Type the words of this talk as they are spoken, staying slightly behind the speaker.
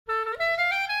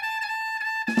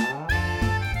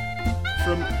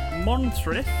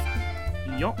Montrith,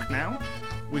 Yok now,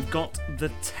 we've got the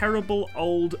terrible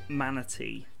old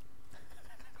manatee.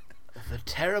 The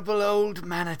terrible old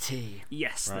manatee.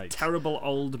 Yes, Right. the terrible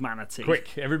old manatee.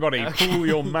 Quick, everybody, pool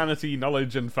your manatee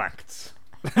knowledge and facts.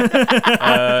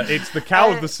 It's the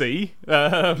cow of the sea.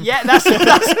 Yeah, that's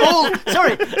all.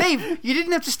 Sorry, Dave, you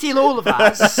didn't have to steal all of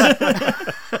ours.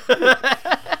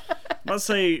 Let's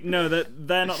say, no,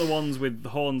 they're not the ones with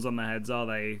horns on their heads, are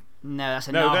they? No, that's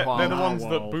a No, narwhal. they're the ones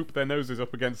Narwhal. that boop their noses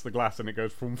up against the glass and it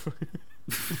goes from.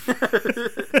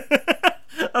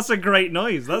 That's a great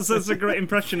noise. That's a great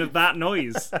impression of that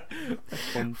noise.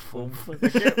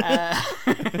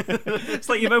 It's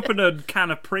like you've opened a can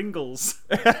of Pringles.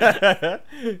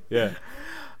 Yeah.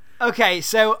 Okay,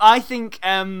 so I think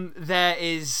there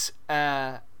is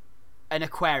an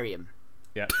aquarium.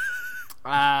 Yeah.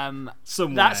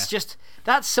 Somewhere.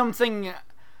 That's something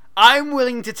I'm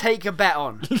willing to take a bet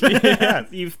on. Yeah,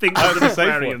 you think there's an a safe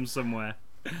aquarium one. somewhere.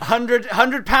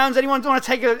 £100. Anyone want to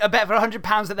take a bet for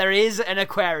 £100 that there is an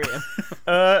aquarium?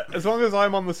 As long as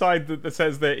I'm on the side that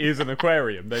says there is an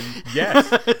aquarium, then yes.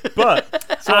 But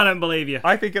I don't believe you.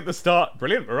 I think at the start,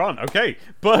 brilliant, we're on, okay.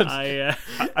 But I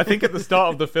think at the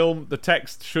start of the film, the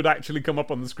text should actually come up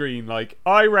on the screen like,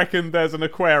 I reckon there's an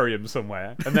aquarium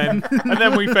somewhere, and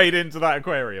then we fade into that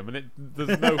aquarium, and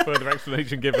there's no further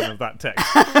explanation given of that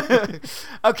text.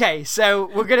 Okay, so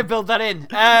we're going to build that in.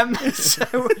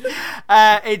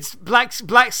 It's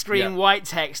black screen, Yeah. white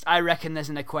text. I reckon there's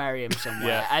an aquarium somewhere,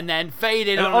 Yeah. and then fade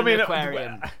in on an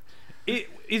aquarium.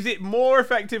 Is it more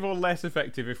effective or less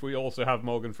effective if we also have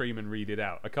Morgan Freeman read it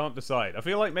out? I can't decide. I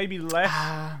feel like maybe less.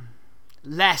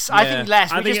 Less. I think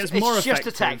less. I think it's more just a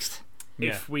effective. text.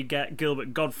 If we get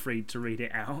Gilbert Gottfried to read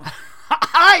it out.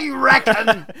 I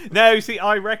reckon. No, see,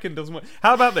 I reckon doesn't work.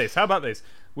 How about this?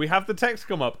 We have the text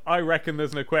come up, I reckon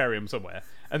there's an aquarium somewhere.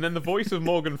 And then the voice of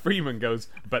Morgan Freeman goes,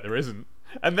 bet there isn't.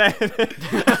 And then, and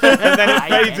then it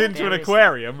fades into an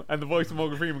aquarium, and the voice of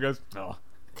Morgan Freeman goes, oh.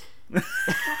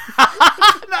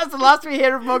 That's the last we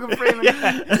hear of Morgan Freeman.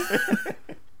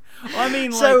 I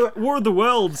mean, So- like, War of the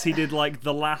Worlds, he did, like,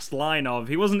 the last line of.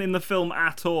 He wasn't in the film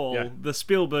at all, Yeah. the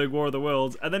Spielberg War of the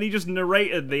Worlds, and then he just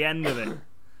narrated the end of it.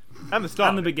 And the start.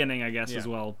 And the beginning, I guess, Yeah. as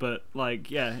well. But, like,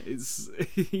 yeah,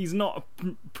 he's not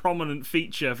a prominent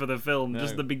feature for the film,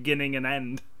 just the beginning and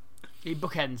end. He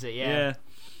bookends it, Yeah.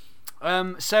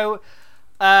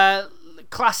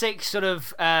 Classic sort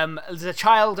of. There's a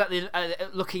child at the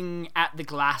looking at the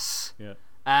glass. Yeah.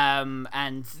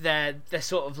 And they're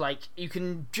sort of like, you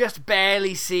can just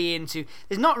barely see into.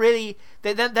 There's not really.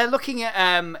 They're looking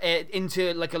at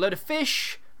into like a load of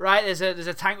fish. Right, there's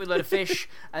a tank with a load of fish,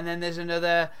 and then there's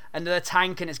another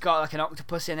tank, and it's got like an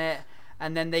octopus in it.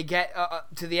 And then they get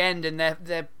to the end, and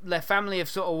their family are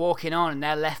sort of walking on, and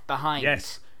they're left behind.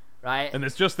 Yes. Right. And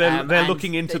it's just they're and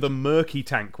looking into the murky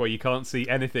tank where you can't see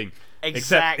anything.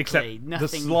 Exactly, Except nothing. the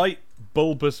slight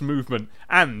bulbous movement.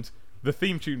 And the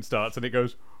theme tune starts and it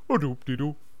goes,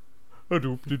 a-doop-de-doo,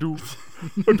 a-doop-de-doo,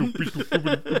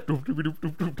 a-doop-de-doo,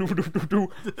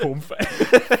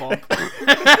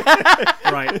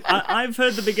 Right, I've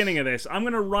heard the beginning of this. I'm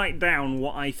going to write down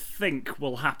what I think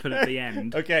will happen at the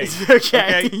end. Okay.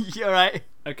 Okay, you're right.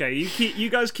 Okay, you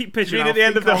guys keep pitching. You mean I'll at the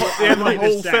end of think the I'll write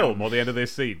this whole down. film or the end of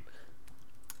this scene?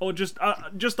 Or just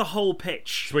the whole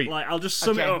pitch. Sweet. Like, I'll just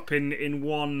sum it Okay. up in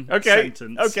one Okay,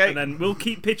 sentence. okay. And then we'll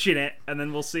keep pitching it, and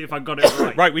then we'll see if I got it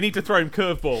right. Right, we need to throw him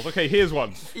curveballs. Okay, here's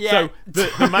one. Yeah. So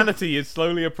the manatee is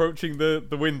slowly approaching the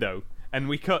window, and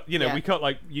we cut. Yeah. We cut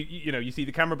like you see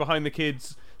the camera behind the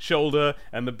kid's shoulder,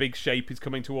 and the big shape is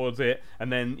coming towards it,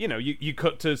 and then you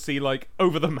cut to see like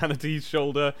over the manatee's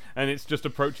shoulder, and it's just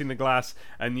approaching the glass,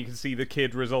 and you can see the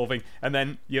kid resolving, and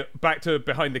then you're back to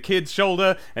behind the kid's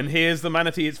shoulder, and here's the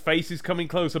manatee. Its face is coming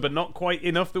closer, but not quite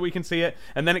enough that we can see it,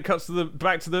 and then it cuts to the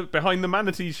behind the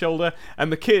manatee's shoulder,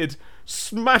 and the kid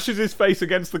smashes his face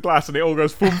against the glass, and it all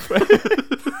goes thump.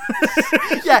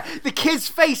 Yeah, the kid's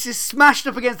face is smashed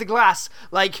up against the glass.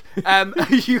 Like, and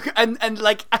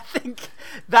like, I think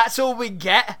that's all we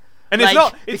get. And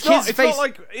Like, it's the not kid's face-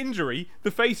 like injury.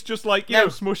 The face just like No.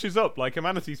 smushes up like a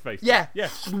manatee's face. Yeah. Yeah.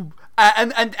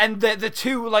 And the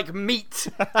two like meet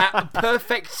at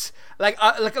perfect like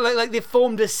they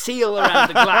formed a seal around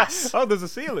the glass. Oh, there's a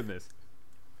seal in this.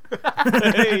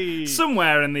 Hey.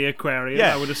 Somewhere in the aquarium,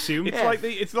 Yeah. I would assume.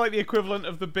 It's like the equivalent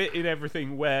of the bit in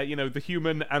Everything where the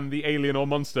human and the alien or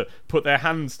monster put their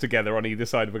hands together on either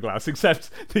side of a glass, except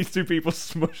these two people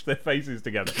smush their faces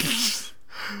together.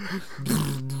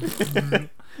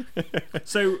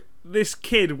 So this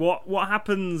kid, what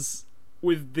happens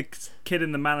with the kid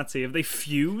and the manatee? Have they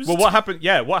fused? Well, what happened?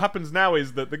 Yeah, what happens now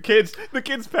is that the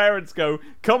kid's parents go,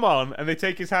 "Come on," and they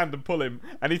take his hand and pull him,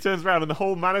 and he turns around, and the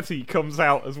whole manatee comes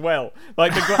out as well.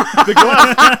 Like the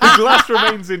glass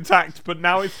remains intact, but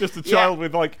now it's just a child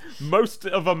with like most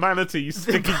of a manatee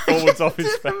sticking forwards off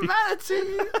his face.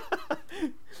 Manatee.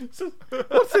 So,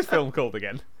 what's this film called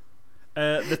again?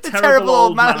 The terrible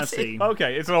old manatee.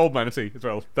 Okay, it's an old manatee as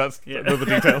well. That's another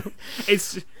detail.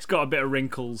 It's got a bit of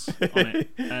wrinkles on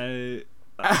it.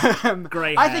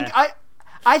 Grey I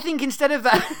hair. think instead of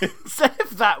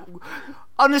that,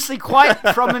 honestly, quite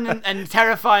prominent and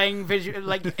terrifying visual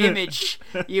image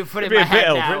you've put in It'd my be a bit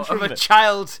head now Eldritch, of a wouldn't it?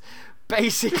 child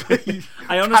basically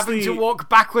I honestly- having to walk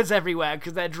backwards everywhere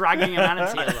because they're dragging a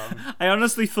manatee along. I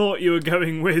honestly thought you were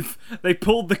going with they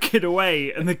pulled the kid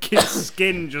away and the kid's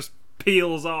skin just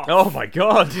peels off. Oh my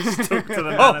god! Stuck to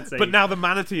the Oh, manatee. but now the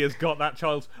manatee has got that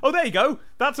child's. Oh, there you go.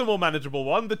 That's a more manageable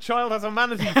one. The child has a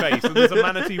manatee face, and there's a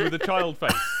manatee with a child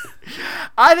face.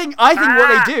 I think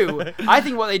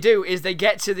what they do is they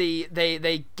get to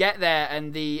they get there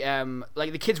and the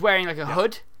the kid's wearing like a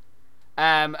hood,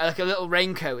 like a little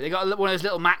raincoat. They got one of those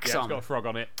little Macs Yeah, on. it's got a frog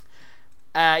on it.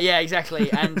 Yeah,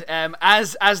 exactly. And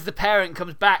as the parent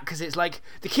comes back, because it's like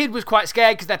the kid was quite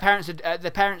scared because their parents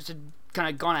had kind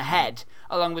of gone ahead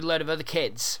along with a load of other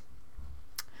kids.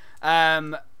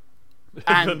 And they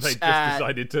just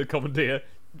decided to commandeer.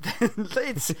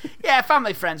 it's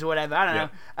family, friends, or whatever. I don't know.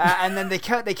 And then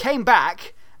they came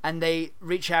back and they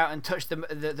reach out and touch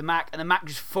the Mac, and the Mac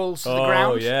just falls to the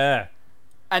ground. Oh yeah.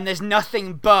 And there's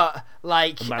nothing but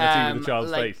like A manatee with a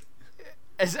child's face.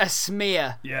 A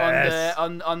smear Yes.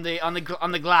 on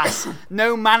the glass.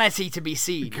 No manatee to be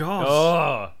seen. Gosh.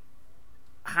 Oh.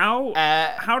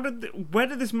 Where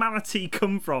did this manatee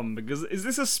come from? Because is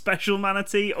this a special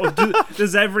manatee, or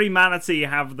does every manatee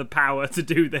have the power to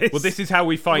do this? Well, this is how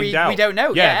we find out. We don't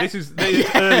know. Yeah, Yeah. this is the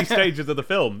early stages of the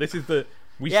film. This is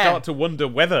we start to wonder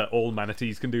whether all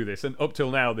manatees can do this, and up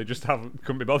till now they just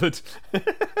couldn't be bothered.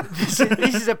 this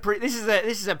is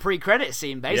a pre-credit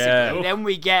scene basically. Yeah.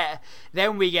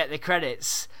 Then we get the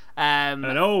credits. And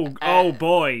oh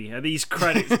boy, are these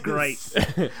credits great?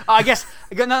 I guess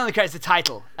I got none of the credits. The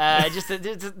title, just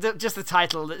the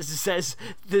title that says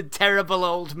 "The Terrible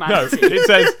Old No, Manatee." it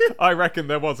says, "I reckon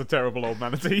there was a terrible old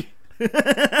manatee." No,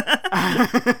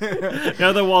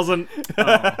 there wasn't.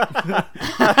 Oh.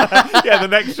 Yeah, the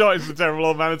next shot is the terrible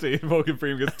old manatee, and Morgan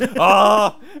Freeman goes,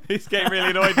 "Ah, he's getting really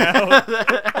annoyed now."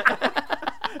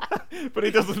 But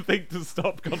he doesn't think to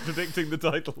stop contradicting the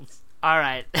titles. All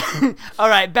right,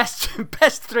 best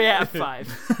 3 out of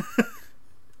 5.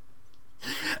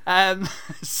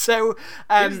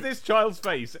 Is this child's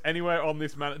face anywhere on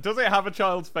this man? Does it have a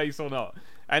child's face or not?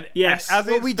 And Yes. as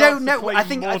Well, it we starts don't know. to claim I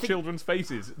think- more children's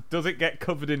faces, does it get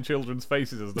covered in children's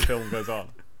faces as the film goes on?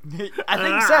 I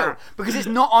think so, because it's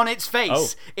not on its face. Oh.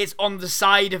 It's on the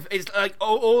side of. It's like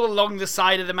all along the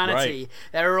side of the manatee. Right.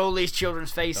 There are all these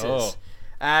children's faces. Oh.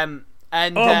 And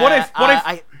What if?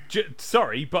 I-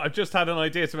 Sorry, but I've just had an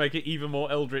idea to make it even more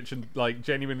eldritch and like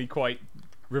genuinely quite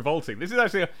revolting. This is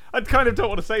actually. I kind of don't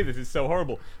want to say this. It's so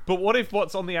horrible. But what if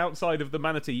what's on the outside of the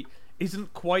manatee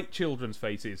isn't quite children's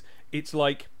faces? It's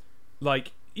like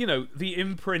the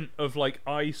imprint of like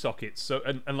eye sockets, so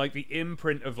and like the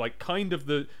imprint of like kind of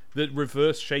the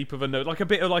reverse shape of a nose, like a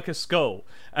bit of like a skull.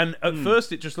 And at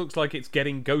first it just looks like it's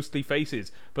getting ghostly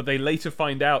faces, but they later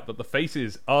find out that the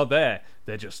faces are there.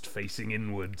 They're just facing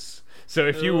inwards. So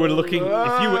if you were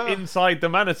inside the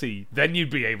manatee, then you'd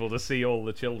be able to see all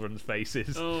the children's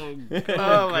faces. Oh,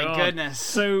 oh my God. goodness.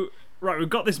 So right, we've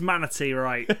got this manatee.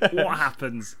 Right, what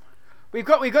happens? We've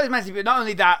got this manatee, but not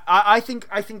only that. I think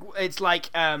it's like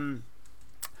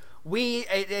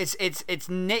it's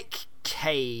Nick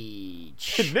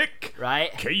Cage. Nick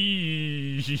Right?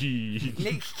 Cage.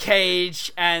 Nick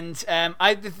Cage, and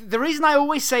the reason I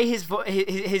always say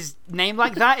his name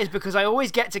like that is because I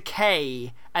always get to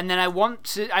K, and then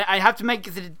I have to make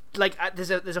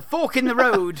there's a fork in the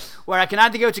road where I can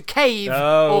either go to cave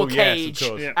or cage, yes,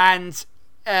 of course. Yeah.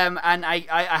 and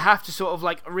I have to sort of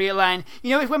like realign.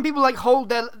 You know, when people like hold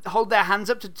their hands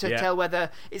up to tell whether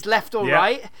it's left or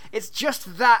right, it's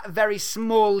just that very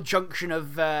small junction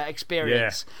of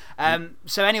experience.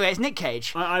 So anyway, it's Nick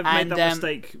Cage. I've made that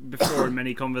mistake before in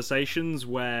many conversations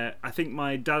where I think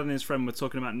my dad and his friend were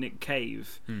talking about Nick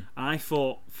Cave, and I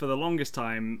thought for the longest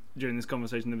time during this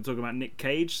conversation they were talking about Nick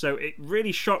Cage. So it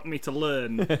really shocked me to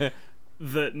learn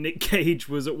that Nick Cage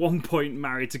was at one point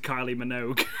married to Kylie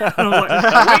Minogue. And I was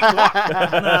like, wait, what?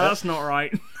 No, that's not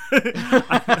right.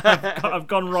 I've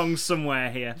gone wrong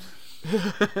somewhere here.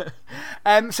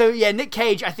 So yeah, Nick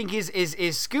Cage I think is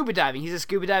scuba diving. He's a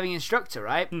scuba diving instructor,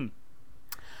 right?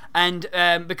 And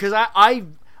because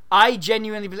I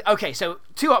genuinely believe... Okay, so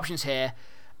 2 options here.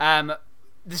 The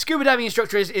scuba diving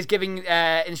instructor is giving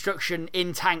instruction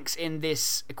in tanks in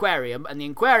this aquarium, and the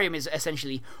aquarium is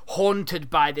essentially haunted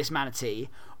by this manatee.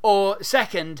 Or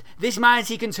second, this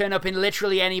manatee can turn up in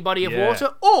literally any body of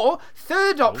water. Or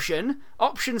third option,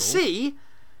 option C,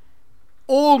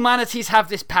 all manatees have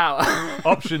this power.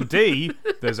 Option D,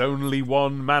 there's only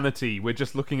one manatee. We're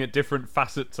just looking at different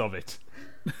facets of it.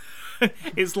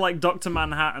 It's like Dr.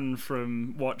 Manhattan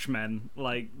from Watchmen.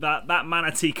 Like that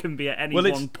manatee can be at any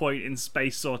one point in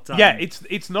space or time. Yeah,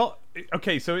 it's not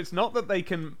okay. So it's not that they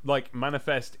can like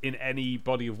manifest in any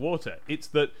body of water. It's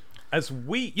that as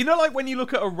like when you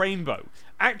look at a rainbow,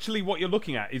 actually what you're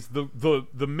looking at is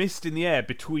the mist in the air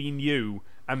between you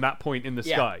and that point in the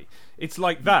sky. It's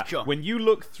like that. Sure. When you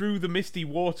look through the misty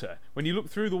water,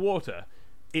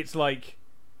 it's like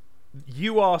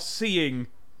you are seeing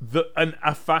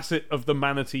a facet of the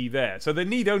manatee there. So there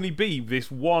need only be this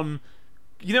one.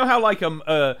 You know how like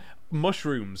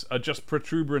mushrooms are just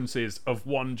protuberances of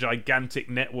one gigantic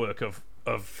network of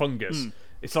fungus.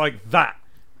 It's like that.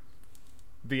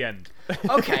 The end.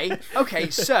 Okay.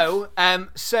 So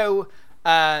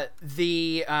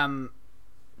the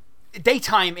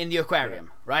daytime in the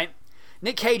aquarium, right?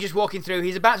 Nick Cage is walking through.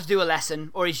 He's about to do a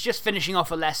lesson, or he's just finishing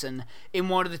off a lesson in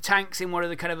one of the tanks, in one of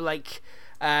the kind of like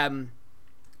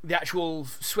the actual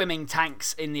swimming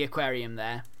tanks in the aquarium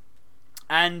there.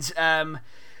 And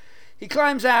he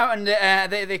climbs out, and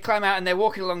they climb out, and they're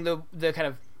walking along the kind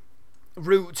of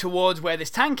route towards where this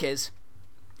tank is.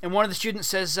 And one of the students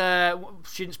says,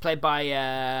 students played by,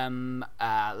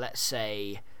 let's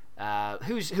say,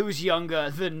 who's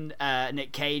younger than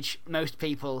Nick Cage? Most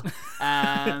people.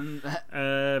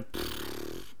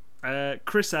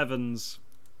 Chris Evans.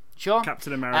 Sure.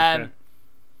 Captain America.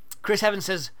 Chris Evans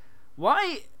says,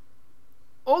 why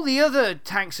all the other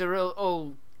tanks are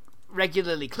all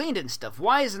regularly cleaned and stuff?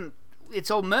 Why isn't it's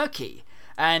all murky?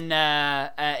 And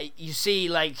you see,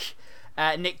 like...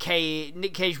 Nick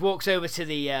Cage walks over to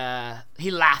the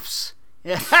he laughs.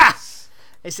 It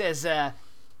says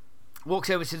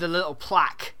walks over to the little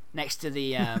plaque next to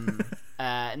the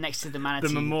manatee,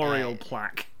 the memorial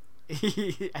plaque. And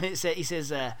he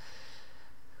says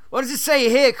what does it say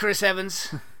here, Chris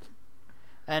Evans?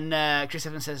 And Chris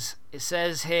Evans says, it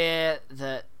says here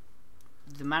that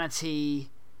the manatee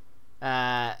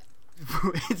it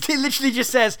literally just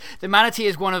says the manatee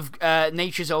is one of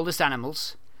nature's oldest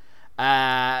animals.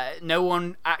 No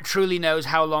one truly knows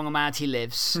how long a manatee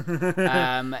lives.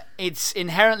 It's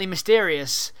inherently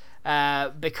mysterious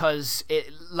because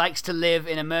it likes to live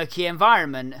in a murky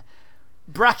environment.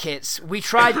 Brackets, we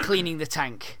tried cleaning the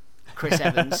tank, Chris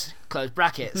Evans, close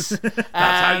brackets. That's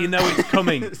how you know it's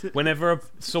coming. Whenever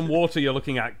some water you're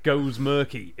looking at goes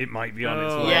murky, it might be on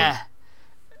its way. Yeah.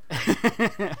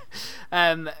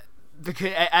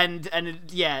 Because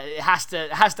it has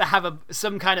to have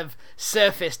some kind of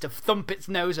surface to thump its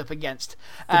nose up against.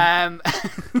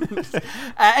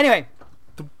 Anyway,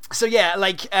 so yeah,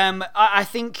 like I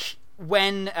think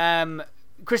when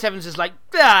Chris Evans is like,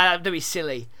 don't be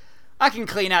silly, I can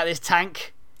clean out this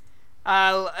tank.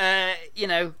 I'll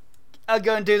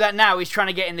go and do that now. He's trying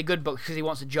to get in the good books because he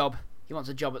wants a job. He wants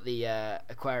a job at the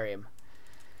aquarium.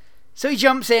 So he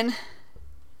jumps in,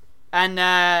 and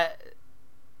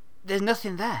there's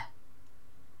nothing there.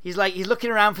 He's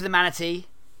looking around for the manatee.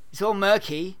 It's all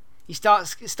murky. He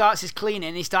starts his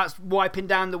cleaning. He starts wiping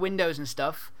down the windows and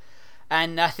stuff.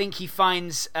 And I think he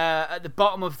finds at the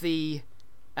bottom of the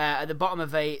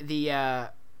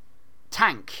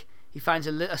tank, he finds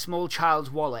a small child's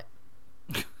wallet.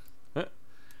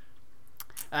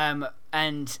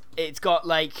 And it's got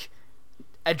like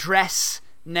address,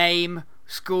 name,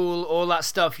 school, all that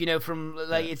stuff. From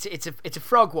like it's a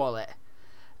frog wallet.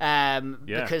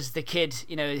 Because the kid,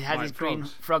 had his green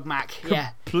frog Mac.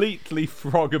 Completely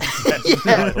frog obsessed.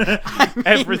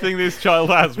 Everything this child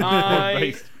has was frog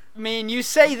based. I mean, you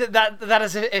say that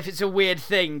as if it's a weird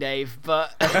thing, Dave,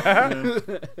 but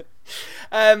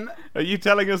are you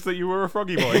telling us that you were a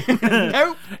froggy boy?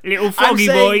 Nope. Little froggy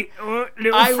boy.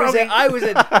 I was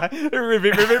a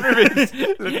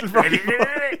little froggy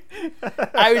boy.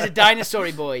 I was a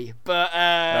dinosaur boy, but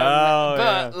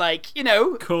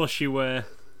Of course you were.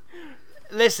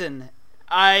 Listen,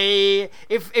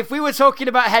 if we were talking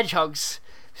about hedgehogs,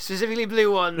 specifically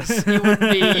blue ones, you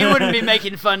wouldn't be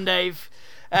making fun, Dave.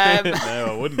 No,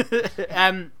 I wouldn't.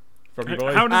 Froggy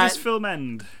boy. How does this film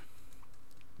end?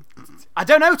 I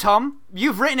don't know, Tom.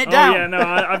 You've written it down. Oh yeah, no,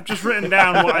 I've just written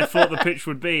down what I thought the pitch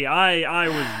would be. I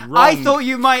was wrong. I thought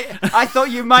you might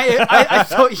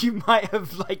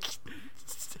have like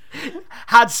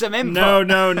had some input.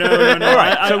 No. All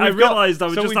right, I so we've got- realised I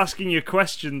was so just we've- asking you a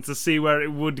question to see where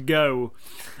it would go.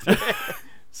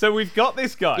 So we've got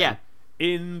this guy. Yeah.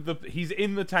 He's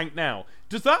in the tank now.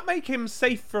 Does that make him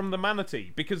safe from the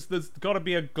manatee? Because there's got to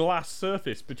be a glass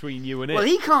surface between you and it. Well,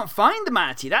 he can't find the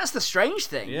manatee. That's the strange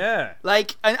thing. Yeah.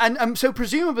 Like, and so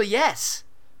presumably yes,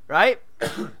 right?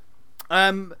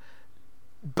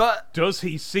 But Does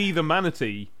he see the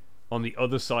manatee on the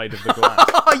other side of the glass?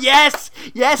 oh yes,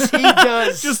 he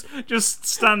does. Just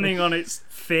standing on its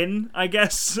fin, I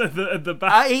guess, at the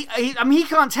back. I mean, he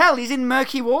can't tell. He's in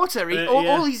murky water.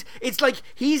 Yeah. It's like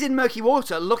he's in murky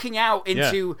water, looking out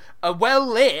into a well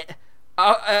lit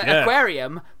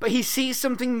aquarium, but he sees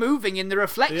something moving in the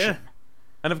reflection. Yeah.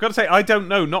 And I've got to say, I don't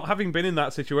know, not having been in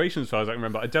that situation as far as I can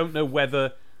remember, I don't know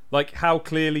whether, like, how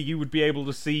clearly you would be able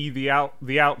to see the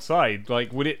outside.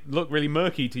 Like, would it look really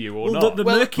murky to you or not? The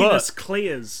murkiness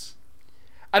clears.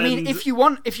 I mean, And- if you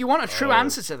want a true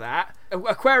answer to that,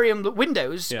 aquarium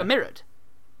windows are mirrored.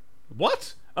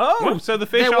 What? Oh, so the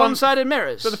fish They're aren't... one-sided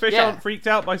mirrors. So the fish Yeah. aren't freaked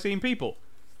out by seeing people.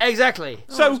 Exactly.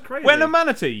 So that's crazy. when a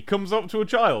manatee comes up to a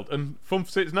child and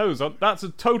thumps its nose on, that's a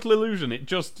total illusion.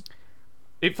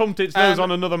 It thumped its nose on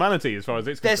another manatee, as far as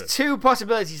it's There's concerned. two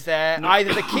possibilities there.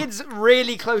 Either the kid's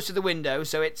really close to the window,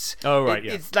 so it's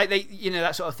it's like they,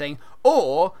 that sort of thing,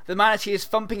 or the manatee is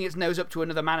thumping its nose up to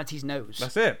another manatee's nose.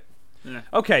 That's it. Yeah.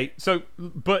 Okay, so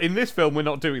but in this film we're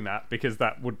not doing that because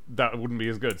that wouldn't be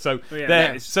as good. So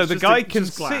Yeah, so it's the just guy it's can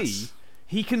just glass. see.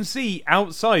 He can see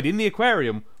outside in the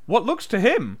aquarium what looks to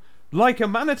him like a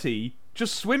manatee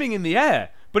just swimming in the air.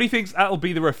 But he thinks that'll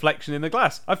be the reflection in the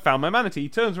glass. I've found my manatee. He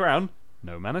turns around,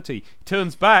 no manatee. He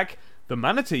turns back, the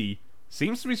manatee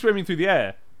seems to be swimming through the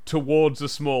air towards a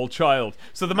small child.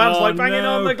 So the man's like banging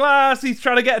on the glass. He's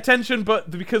trying to get attention,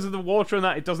 but because of the water and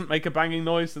that, it doesn't make a banging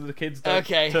noise, so the kids don't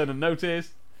turn and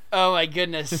notice. Oh my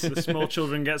goodness. The small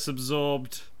children gets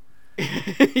absorbed.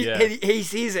 He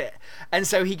sees it, and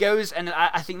so he goes, and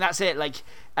I think that's it. Like,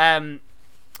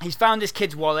 he's found this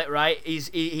kid's wallet, right?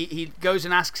 He goes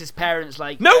and asks his parents,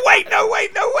 like, No, wait!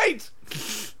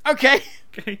 okay.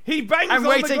 He bangs I'm on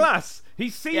waiting. the glass. He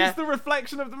sees Yeah. the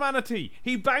reflection of the manatee.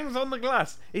 He bangs on the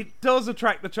glass. It does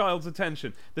attract the child's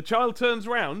attention. The child turns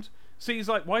round, sees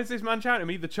like, why is this man shouting at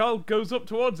me? The child goes up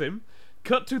towards him.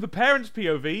 Cut to the parents'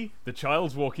 POV. The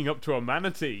child's walking up to a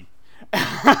manatee.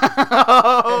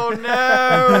 Oh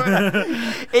no!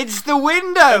 It's the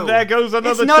window. And there goes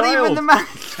another It's not child. even the man.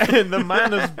 And the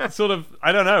man has sort of,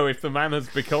 I don't know if the man has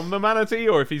become the manatee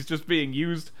or if he's just being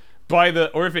used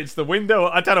or if it's the window.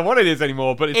 I don't know what it is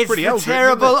anymore, but it's pretty the Eldritch,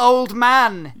 terrible isn't it? old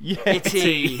man. Yeah.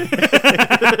 Itty.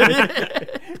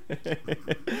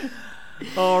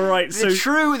 All right, so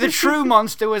The true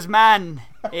monster was man.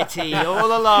 Itty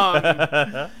all along.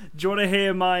 do you want to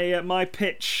hear my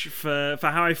pitch for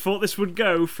how I thought this would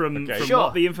go from Sure.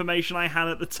 what the information I had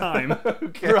at the time?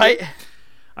 Right.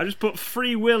 I just put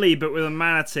Free Willy, but with a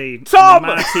manatee. And Tom! the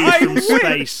manatee's from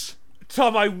space.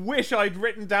 Tom, I wish I'd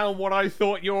written down what I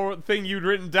thought your thing you'd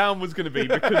written down was going to be,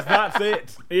 because that's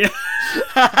it. Yeah.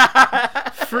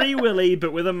 Free Willy,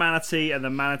 but with a manatee, and the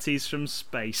manatee's from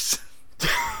space.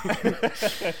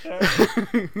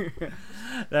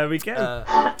 There we go.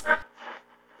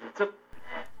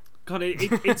 God,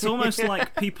 it's almost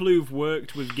like people who've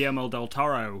worked with Guillermo del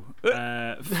Toro,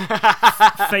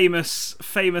 famous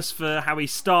for how he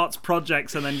starts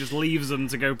projects and then just leaves them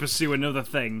to go pursue another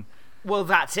thing. Well,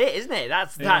 that's it, isn't it?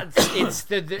 That's it's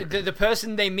the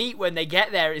person they meet when they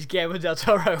get there is Guillermo del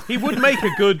Toro. He would make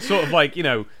a good sort of like,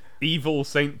 evil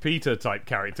Saint Peter type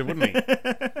character, wouldn't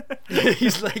he?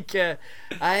 He's like,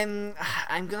 I'm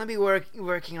gonna be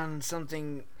working on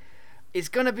something. It's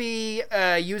gonna be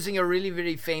using a really,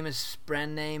 really famous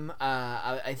brand name.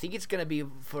 I think it's gonna be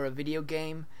for a video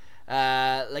game,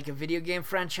 like a video game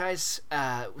franchise.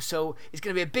 So it's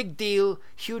gonna be a big deal,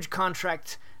 huge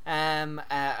contract. And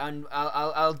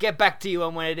I'll get back to you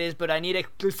on when it is, but I need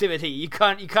exclusivity. You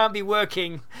can't be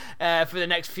working for the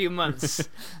next few months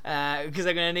because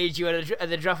I'm gonna need you at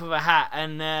the drop of a hat.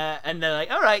 And they're like,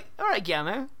 all right,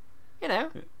 Guillermo,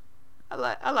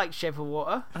 I like Shape of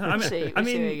Water. I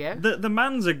mean, the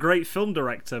man's a great film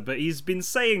director, but he's been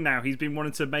saying now he's been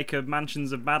wanting to make a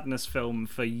Mansions of Madness film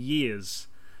for years.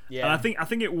 Yeah, And I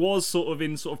think it was sort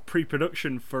of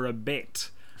pre-production for a bit.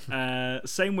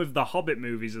 Same with the Hobbit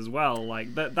movies as well.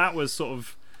 Like that was sort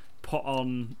of put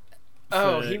on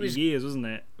for he was- years, wasn't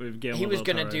it? With Guillermo He was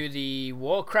del going to Toro. do the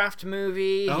Warcraft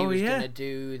movie. Oh, he was yeah. going to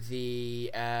do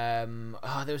the.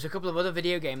 There was a couple of other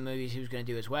video game movies he was going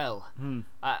to do as well.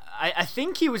 I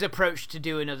think he was approached to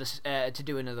do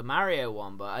another Mario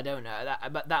one, but I don't know.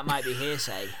 That might be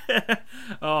hearsay.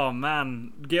 Oh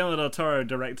man, Guillermo del Toro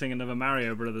directing another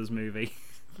Mario Brothers movie.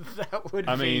 That would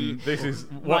I be mean, this is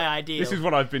my ideal. This is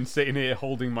what I've been sitting here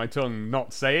holding my tongue,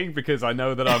 not saying, because I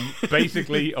know that I'm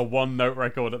basically a one-note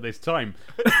record at this time.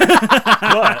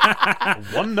 But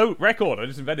one-note record, I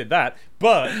just invented that.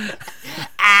 But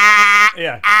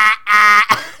yeah,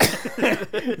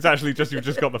 it's actually just you've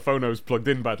just got the phonos plugged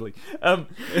in badly.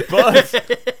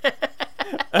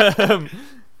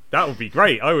 That would be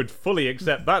great. I would fully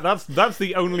accept that. That's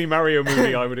the only Mario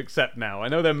movie I would accept now. I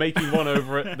know they're making one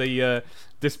over at the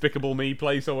Despicable Me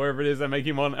place or wherever it is they're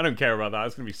making one. I don't care about that.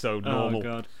 It's going to be so normal. Oh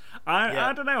god.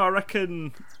 I don't know. I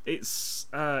reckon it's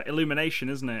Illumination,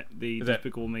 isn't it? The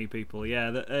Despicable Me people.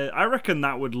 Yeah. I reckon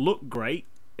that would look great.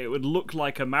 It would look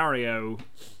like a Mario.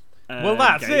 Well,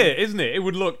 that's game. it, isn't it? It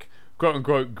would look quote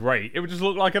unquote great. It would just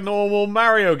look like a normal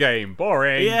Mario game.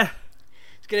 Boring. It's Yeah.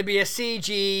 going to be a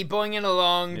CG boinging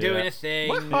along, doing a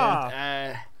thing.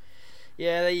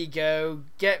 Yeah, there you go.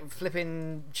 Get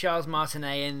flipping Charles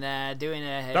Martinet in there doing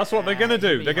a. That's what they're going to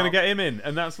do. hippie They're going to hop. get him in,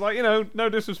 and that's like, no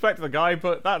disrespect to the guy,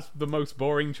 but that's the most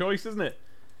boring choice, isn't it?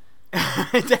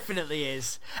 It definitely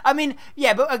is. I mean,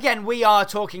 yeah, but again, we are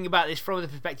talking about this from the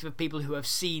perspective of people who have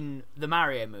seen the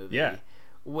Mario movie. Yeah.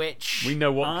 Which We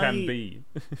know what can be.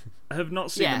 I have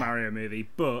not seen Yeah. the Mario movie,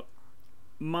 but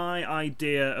my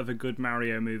idea of a good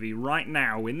Mario movie right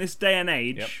now, in this day and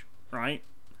age, right?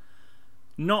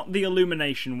 Not the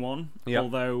Illumination one, Yep.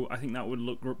 although I think that would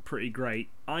look pretty great.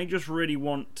 I just really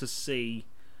want to see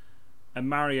a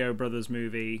Mario Brothers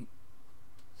movie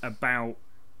about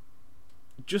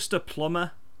just a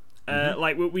plumber.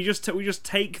 Like we just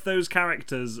take those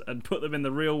characters and put them in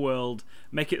the real world,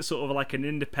 make it sort of like an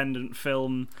independent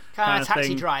film kind of Taxi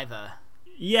thing. Driver.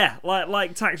 Yeah,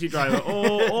 like Taxi Driver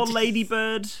or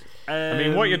Ladybird. I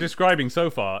mean, what you're describing so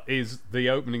far is the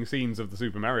opening scenes of the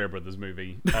Super Mario Brothers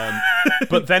movie.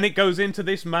 But then it goes into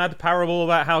this mad parable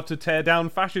about how to tear down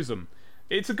fascism.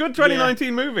 It's a good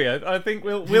 2019 movie. I think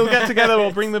we'll get together,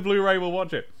 we'll bring the Blu-ray, we'll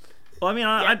watch it. Well, I mean,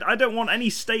 I don't want any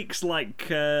stakes like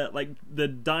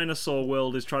the dinosaur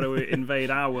world is trying to invade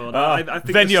our world. I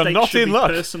think then the you're stakes not should in be luck.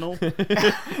 personal.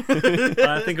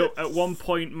 I think at one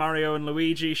point Mario and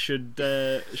Luigi should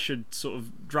sort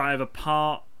of drive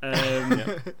apart,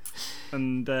 and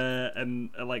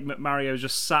like Mario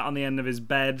just sat on the end of his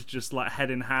bed, just like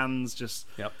head in hands, just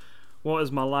what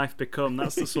has my life become?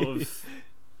 That's the sort of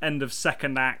end of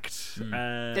second act.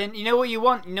 Then you know what you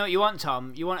want? You know what you want,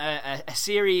 Tom? You want a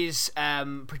series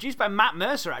produced by Matt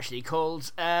Mercer, actually,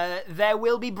 called There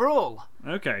Will Be Brawl.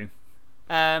 Okay.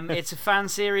 It's a fan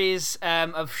series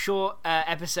of short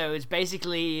episodes,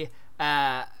 basically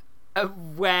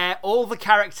where all the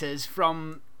characters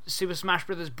from Super Smash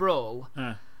Bros. Brawl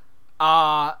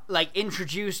are like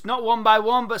introduced not one by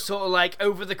one, but sort of like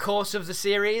over the course of the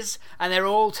series, and they're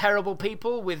all terrible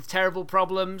people with terrible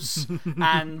problems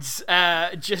and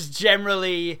just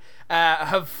generally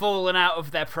have fallen out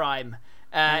of their prime.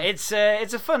 It's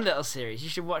a fun little series. You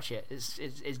should watch it.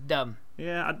 It's dumb.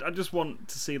 Yeah, I just want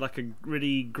to see like a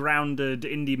really grounded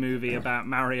indie movie about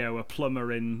Mario, a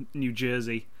plumber in New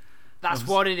Jersey. That's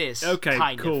what it is.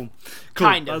 Okay, cool.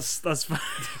 Kind of. That's fine.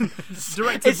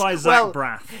 Directed by Zach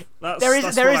Braff.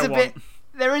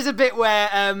 There is a bit where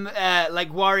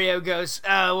like Wario goes,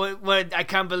 I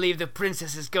can't believe the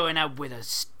princess is going out with a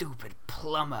stupid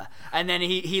plumber, and then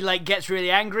he like gets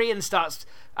really angry and starts.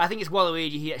 I think it's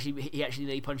Waluigi. He actually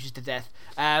nearly punches to death,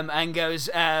 and goes.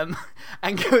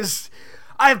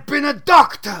 I've been a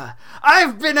doctor.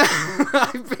 I've been a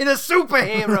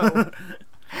superhero.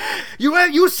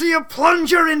 You see a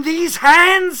plunger in these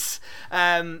hands,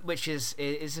 which is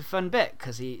a fun bit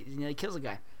because he nearly kills a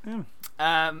guy. Those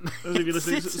of you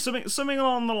listening, something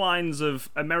along the lines of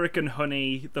American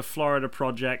Honey, The Florida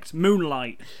Project,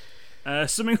 Moonlight.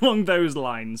 Something along those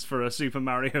lines for a Super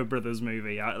Mario Brothers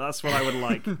movie. That's what I would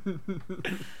like.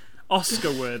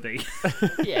 Oscar worthy.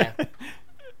 Yeah.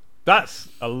 That's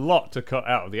a lot to cut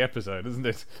out of the episode, isn't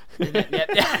it?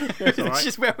 It's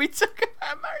just where we talk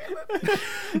about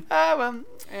Mario.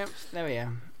 There we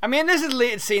are. I mean, this is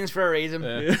deleted scenes for a reason.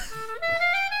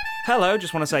 Hello,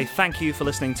 just want to say thank you for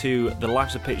listening to the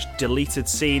Life's a Pitch deleted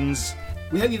scenes.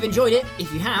 We hope you've enjoyed it.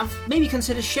 If you have, maybe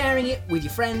consider sharing it with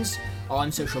your friends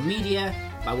on social media,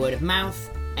 by word of mouth,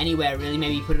 anywhere really.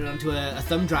 Maybe put it onto a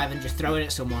thumb drive and just throw it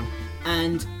at someone.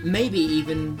 and maybe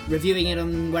even reviewing it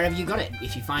on wherever you got it.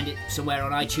 If you find it somewhere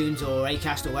on iTunes or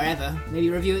Acast or wherever, maybe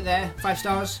review it there. 5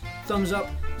 stars, thumbs up,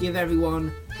 give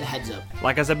everyone the heads up.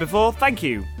 Like I said before, thank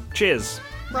you. Cheers.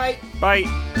 Right.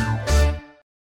 Bye.